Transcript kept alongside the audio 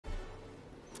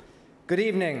Good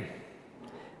evening.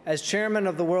 As chairman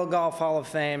of the World Golf Hall of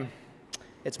Fame,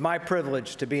 it's my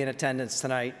privilege to be in attendance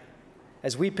tonight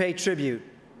as we pay tribute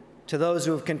to those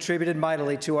who have contributed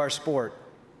mightily to our sport,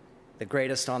 the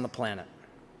greatest on the planet.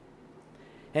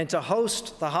 And to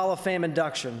host the Hall of Fame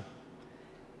induction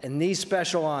and these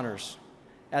special honors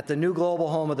at the new global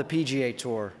home of the PGA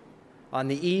Tour on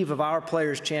the eve of our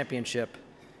Players' Championship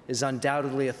is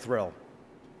undoubtedly a thrill.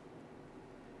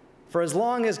 For as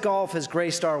long as golf has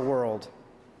graced our world,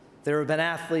 there have been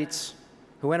athletes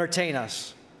who entertain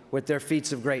us with their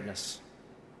feats of greatness,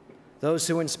 those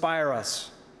who inspire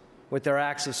us with their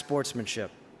acts of sportsmanship,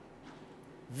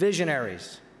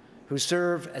 visionaries who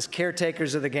serve as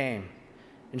caretakers of the game,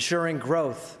 ensuring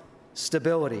growth,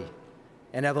 stability,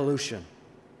 and evolution,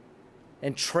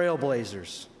 and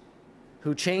trailblazers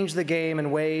who change the game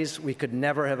in ways we could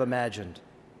never have imagined.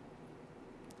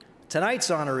 Tonight's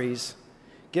honorees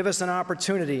give us an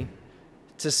opportunity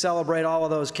to celebrate all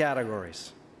of those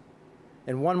categories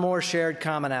and one more shared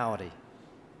commonality: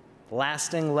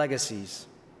 lasting legacies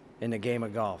in the game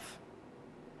of golf.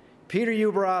 Peter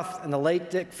Ueberroth and the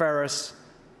late Dick Ferris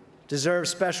deserve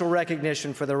special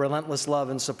recognition for their relentless love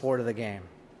and support of the game.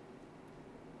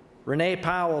 Renee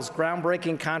Powell's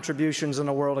groundbreaking contributions in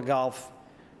the world of golf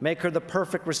make her the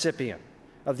perfect recipient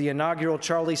of the inaugural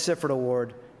Charlie Sifford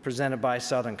Award presented by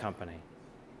Southern Company.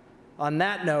 On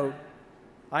that note,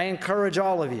 I encourage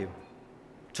all of you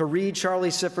to read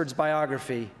Charlie Sifford's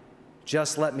biography,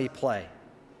 Just Let Me Play.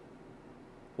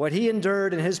 What he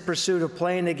endured in his pursuit of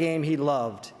playing the game he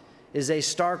loved is a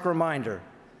stark reminder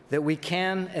that we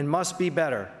can and must be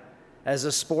better as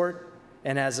a sport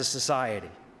and as a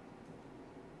society.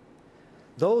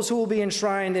 Those who will be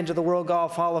enshrined into the World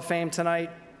Golf Hall of Fame tonight: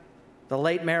 the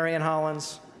late Marion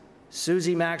Hollins,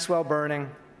 Susie Maxwell Burning,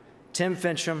 Tim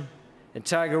Fincham, and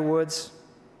Tiger Woods,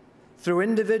 through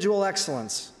individual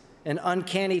excellence and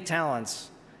uncanny talents,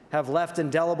 have left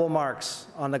indelible marks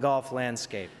on the golf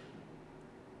landscape.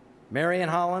 Marion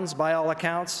Hollins, by all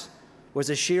accounts, was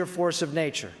a sheer force of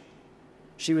nature.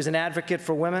 She was an advocate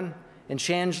for women and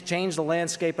changed the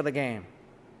landscape of the game.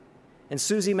 And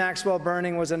Susie Maxwell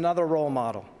Burning was another role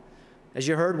model, as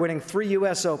you heard, winning 3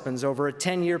 U.S. Opens over a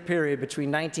 10-year period between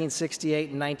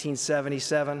 1968 and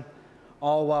 1977,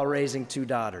 all while raising 2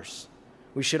 daughters.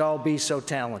 We should all be so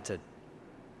talented.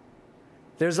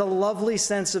 There's a lovely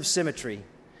sense of symmetry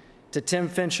to Tim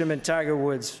Fincham and Tiger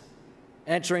Woods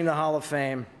entering the Hall of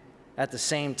Fame at the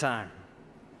same time.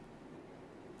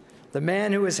 The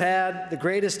man who has had the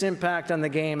greatest impact on the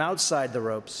game outside the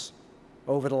ropes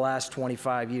over the last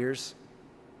 25 years,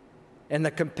 and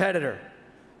the competitor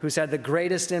who's had the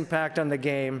greatest impact on the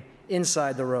game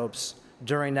inside the ropes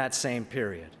during that same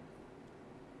period.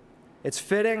 It's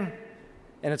fitting,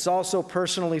 and it's also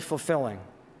personally fulfilling,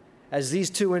 as these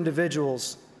 2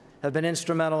 individuals have been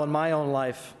instrumental in my own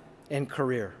life and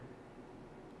career.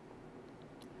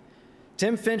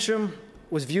 Tim Fincham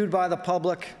was viewed by the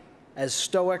public as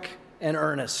stoic and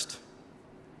earnest,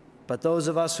 but those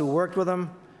of us who worked with him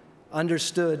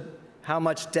understood how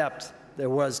much depth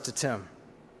there was to Tim,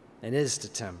 and is to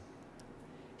Tim.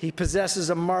 He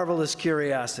possesses a marvelous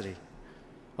curiosity,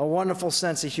 a wonderful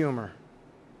sense of humor,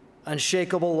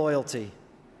 unshakable loyalty,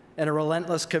 and a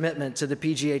relentless commitment to the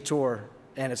PGA Tour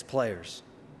and its players.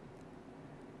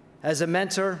 As a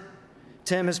mentor,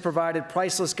 Tim has provided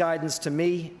priceless guidance to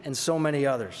me and so many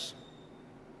others.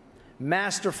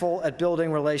 Masterful at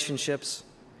building relationships,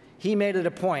 he made it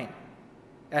a point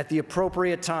at the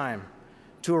appropriate time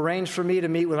to arrange for me to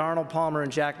meet with Arnold Palmer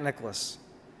and Jack Nicklaus,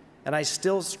 and I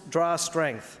still draw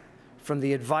strength from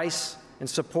the advice and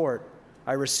support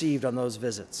I received on those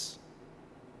visits.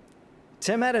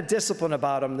 Tim had a discipline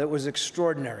about him that was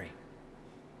extraordinary.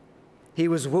 He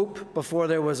was whoop before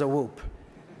there was a whoop.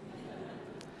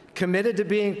 Committed to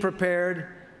being prepared,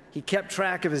 he kept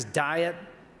track of his diet,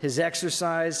 his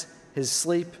exercise, his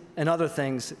sleep, and other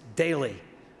things daily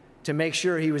to make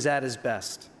sure he was at his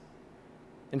best.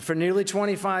 And for nearly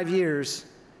 25 years,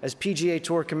 as PGA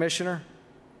Tour Commissioner,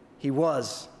 he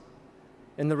was.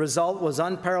 And the result was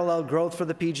unparalleled growth for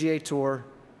the PGA Tour,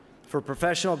 for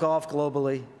professional golf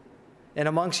globally, and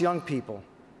amongst young people,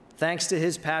 thanks to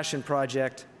his passion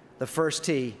project, The First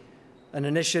Tee, an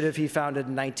initiative he founded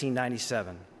in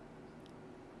 1997.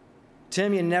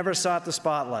 Tim, you never sought the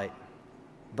spotlight,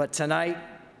 but tonight,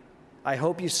 I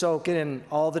hope you soak in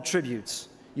all the tributes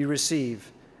you receive,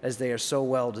 as they are so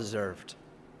well deserved.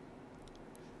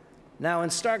 Now, in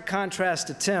stark contrast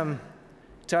to Tim,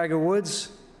 Tiger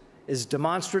Woods is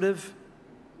demonstrative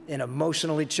and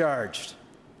emotionally charged.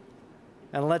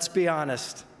 And let's be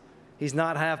honest, he's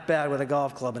not half bad with a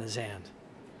golf club in his hand.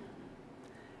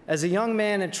 As a young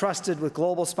man entrusted with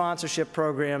global sponsorship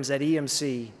programs at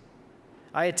EMC,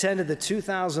 I attended the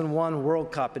 2001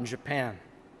 World Cup in Japan,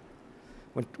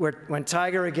 when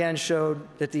Tiger again showed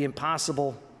that the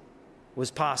impossible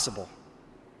was possible.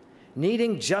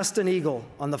 Needing just an eagle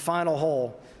on the final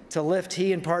hole to lift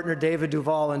he and partner David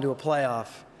Duval into a playoff,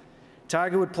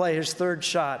 Tiger would play his third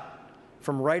shot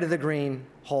from right of the green,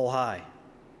 hole high.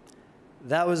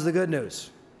 That was the good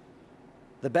news.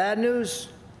 The bad news?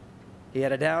 He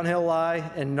had a downhill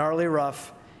lie and gnarly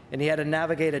rough, and he had to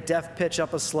navigate a deft pitch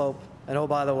up a slope, and oh,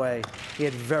 by the way, he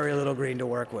had very little green to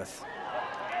work with.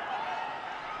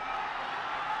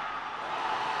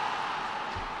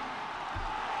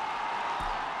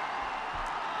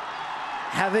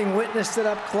 Having witnessed it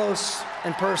up close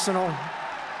and personal,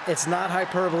 it's not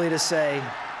hyperbole to say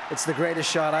it's the greatest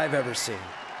shot I've ever seen.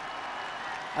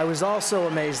 I was also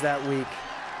amazed that week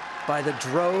by the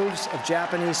droves of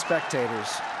Japanese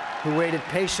spectators who waited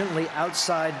patiently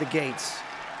outside the gates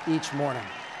each morning.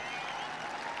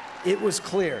 It was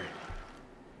clear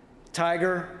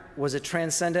Tiger was a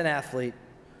transcendent athlete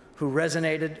who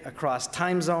resonated across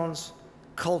time zones,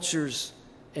 cultures,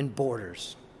 and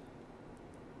borders.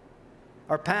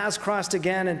 Our paths crossed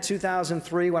again in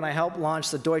 2003 when I helped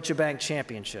launch the Deutsche Bank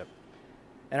Championship.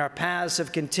 And our paths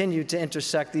have continued to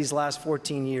intersect these last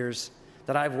 14 years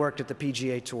that I've worked at the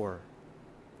PGA Tour.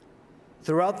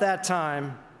 Throughout that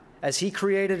time, as he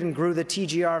created and grew the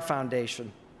TGR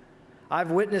Foundation,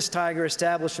 I've witnessed Tiger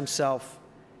establish himself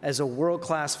as a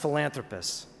world-class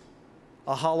philanthropist,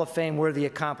 a Hall of Fame-worthy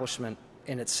accomplishment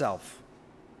in itself.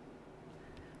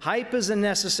 Hype is a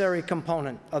necessary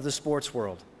component of the sports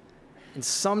world, and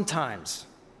sometimes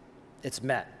it's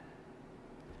met.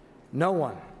 No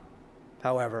one,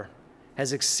 however,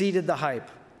 has exceeded the hype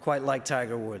quite like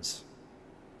Tiger Woods.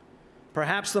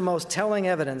 Perhaps the most telling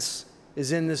evidence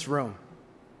is in this room.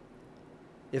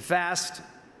 If asked,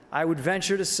 I would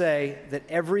venture to say that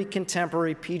every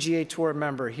contemporary PGA Tour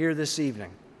member here this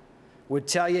evening would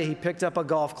tell you he picked up a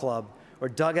golf club or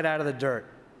dug it out of the dirt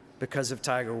because of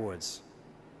Tiger Woods.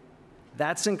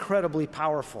 That's incredibly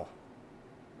powerful.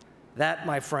 That,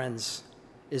 my friends,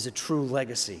 is a true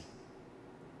legacy.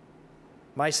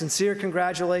 My sincere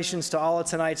congratulations to all of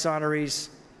tonight's honorees.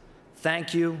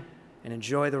 Thank you, and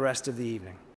enjoy the rest of the evening.